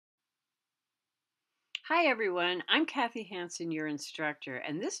Hi everyone, I'm Kathy Hansen, your instructor,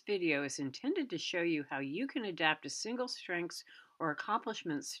 and this video is intended to show you how you can adapt a single strengths or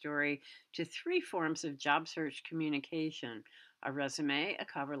accomplishment story to three forms of job search communication: a resume, a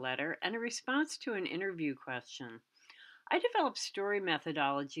cover letter, and a response to an interview question. I developed story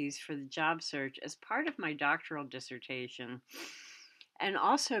methodologies for the job search as part of my doctoral dissertation and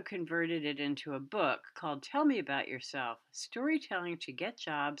also converted it into a book called Tell Me About Yourself: Storytelling to Get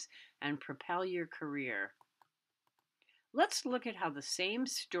Jobs and Propel Your Career. Let's look at how the same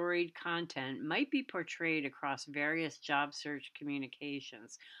storied content might be portrayed across various job search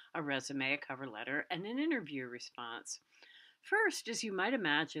communications: a resume, a cover letter, and an interview response. First, as you might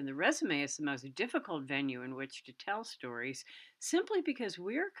imagine, the resume is the most difficult venue in which to tell stories simply because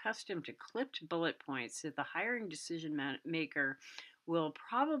we're accustomed to clipped bullet points that the hiring decision maker will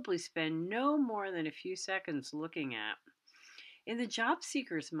probably spend no more than a few seconds looking at. In the job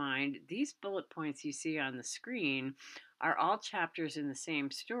seeker's mind, these bullet points you see on the screen are all chapters in the same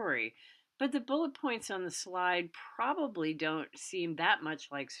story, but the bullet points on the slide probably don't seem that much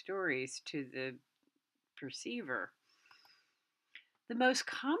like stories to the perceiver. The most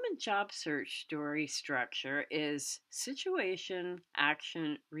common job search story structure is situation,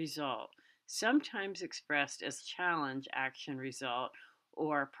 action, result, sometimes expressed as challenge, action, result,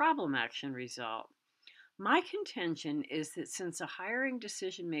 or problem, action, result. My contention is that since a hiring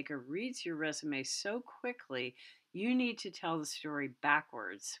decision maker reads your resume so quickly, you need to tell the story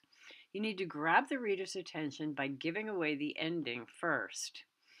backwards. You need to grab the reader's attention by giving away the ending first.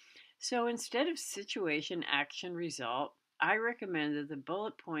 So instead of situation, action, result, I recommend that the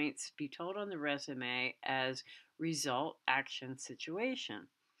bullet points be told on the resume as result, action, situation.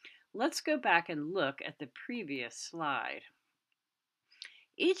 Let's go back and look at the previous slide.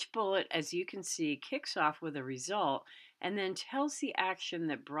 Each bullet, as you can see, kicks off with a result and then tells the action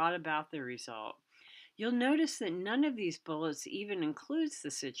that brought about the result. You'll notice that none of these bullets even includes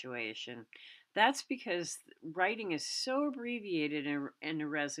the situation. That's because writing is so abbreviated in a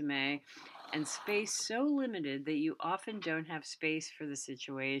resume and space so limited that you often don't have space for the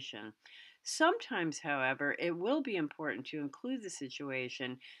situation. Sometimes, however, it will be important to include the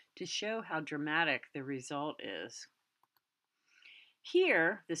situation to show how dramatic the result is.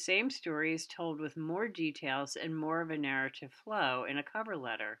 Here, the same story is told with more details and more of a narrative flow in a cover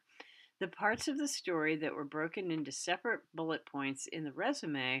letter. The parts of the story that were broken into separate bullet points in the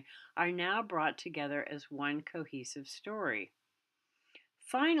resume are now brought together as one cohesive story.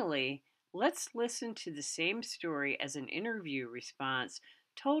 Finally, let's listen to the same story as an interview response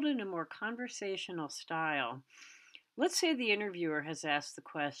told in a more conversational style. Let's say the interviewer has asked the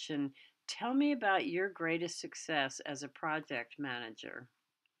question, "Tell me about your greatest success as a project manager."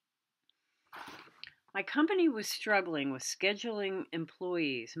 My company was struggling with scheduling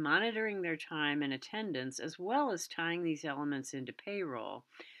employees, monitoring their time and attendance, as well as tying these elements into payroll.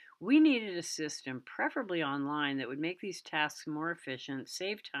 We needed a system, preferably online, that would make these tasks more efficient,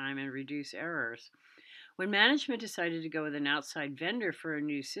 save time, and reduce errors. When management decided to go with an outside vendor for a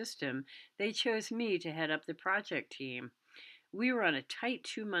new system, they chose me to head up the project team. We were on a tight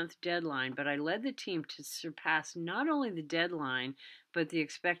 2-month deadline, but I led the team to surpass not only the deadline, but the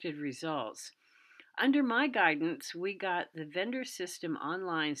expected results. Under my guidance, we got the vendor system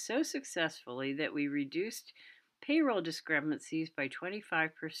online so successfully that we reduced payroll discrepancies by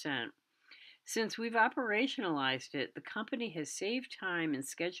 25%. Since we've operationalized it, the company has saved time in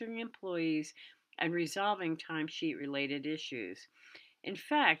scheduling employees and resolving timesheet-related issues. In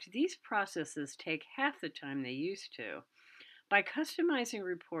fact, these processes take half the time they used to. By customizing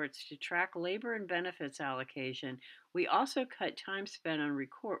reports to track labor and benefits allocation, we also cut time spent on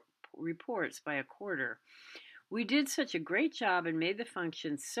reports by a quarter. We did such a great job and made the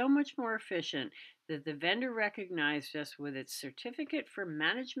function so much more efficient that the vendor recognized us with its certificate for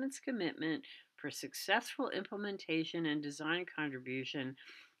management's commitment for successful implementation and design contribution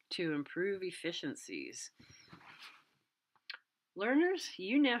to improve efficiencies. Learners,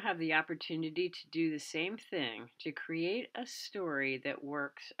 you now have the opportunity to do the same thing, to create a story that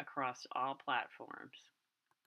works across all platforms.